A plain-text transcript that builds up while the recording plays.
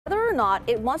whether or not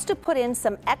it wants to put in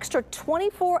some extra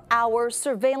 24-hour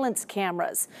surveillance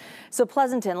cameras. So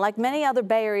Pleasanton, like many other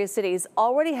Bay Area cities,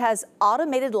 already has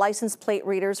automated license plate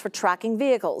readers for tracking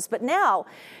vehicles. But now,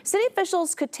 city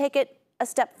officials could take it a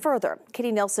step further.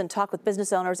 Katie Nilsson talked with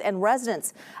business owners and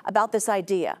residents about this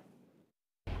idea.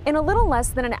 In a little less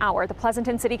than an hour, the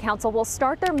Pleasanton City Council will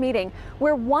start their meeting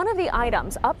where one of the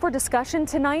items up for discussion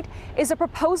tonight is a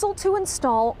proposal to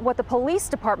install what the police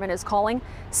department is calling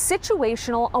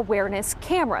situational awareness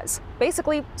cameras,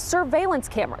 basically surveillance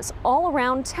cameras all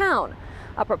around town,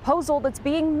 a proposal that's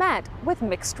being met with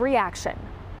mixed reaction.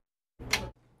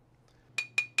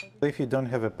 If you don't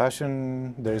have a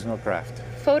passion, there is no craft.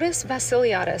 Fotis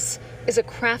Vasiliadis is a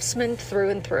craftsman through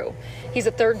and through. He's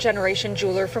a third-generation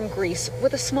jeweler from Greece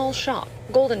with a small shop,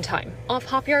 Golden Time, off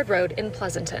Hopyard Road in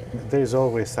Pleasanton. There's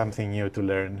always something new to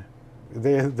learn.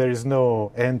 There is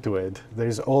no end to it.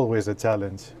 There's always a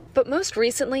challenge. But most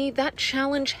recently, that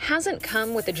challenge hasn't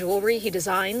come with the jewelry he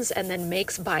designs and then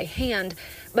makes by hand,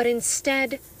 but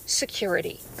instead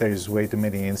security. There's way too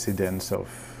many incidents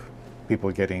of people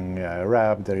getting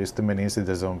robbed. There is too many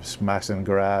incidents of smash and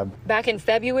grab. Back in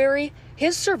February,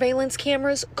 his surveillance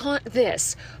cameras caught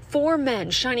this: 4 men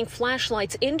shining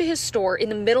flashlights into his store in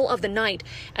the middle of the night.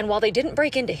 And while they didn't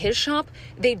break into his shop,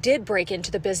 they did break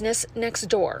into the business next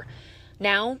door.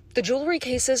 Now, the jewelry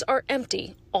cases are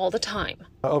empty all the time.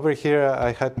 Over here,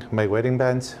 I had my wedding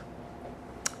bands.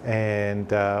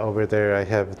 And over there I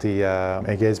have the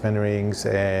engagement rings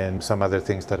and some other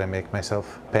things that I make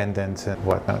myself, pendants and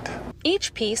whatnot.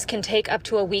 Each piece can take up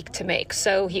to a week to make,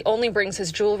 so he only brings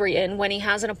his jewelry in when he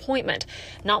has an appointment,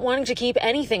 not wanting to keep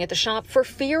anything at the shop for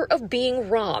fear of being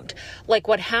robbed, like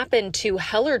what happened to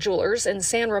Heller Jewelers in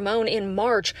San Ramon in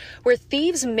March, where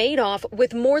thieves made off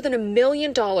with more than $1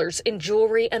 million in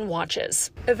jewelry and watches.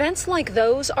 Events like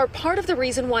those are part of the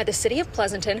reason why the city of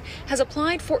Pleasanton has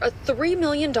applied for a $3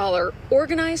 million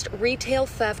organized retail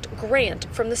theft grant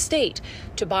from the state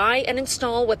to buy and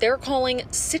install what they're calling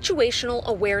situational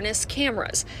awareness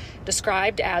cameras,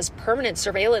 described as permanent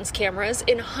surveillance cameras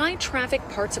in high-traffic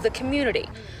parts of the community,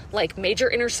 like major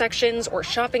intersections or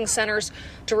shopping centers,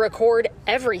 to record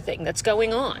everything that's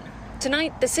going on.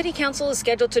 Tonight, the City Council is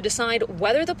scheduled to decide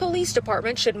whether the police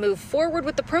department should move forward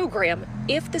with the program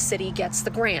if the city gets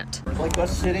the grant. Like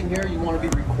us sitting here, you want to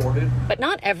be recorded. But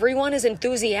not everyone is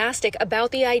enthusiastic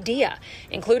about the idea,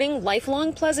 including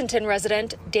lifelong Pleasanton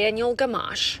resident Daniel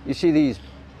Gamache. You see these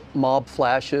mob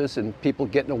flashes and people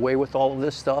getting away with all of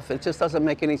this stuff. It just doesn't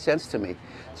make any sense to me.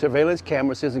 Surveillance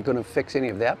cameras isn't going to fix any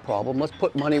of that problem. Let's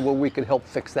put money where we can help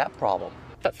fix that problem.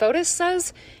 But Fotis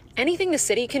says anything the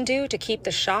city can do to keep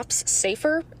the shops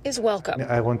safer is welcome.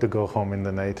 I want to go home in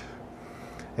the night,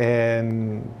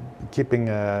 and keeping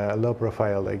a low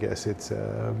profile, I guess it's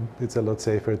a lot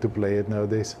safer to play it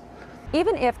nowadays.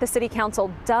 Even if the City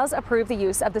Council does approve the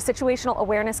use of the situational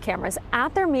awareness cameras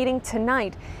at their meeting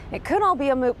tonight, it could all be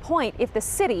a moot point if the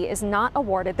city is not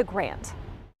awarded the grant.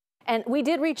 And we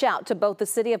did reach out to both the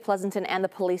City of Pleasanton and the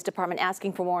police department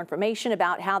asking for more information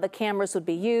about how the cameras would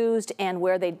be used and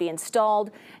where they'd be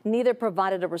installed. Neither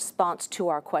provided a response to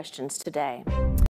our questions today.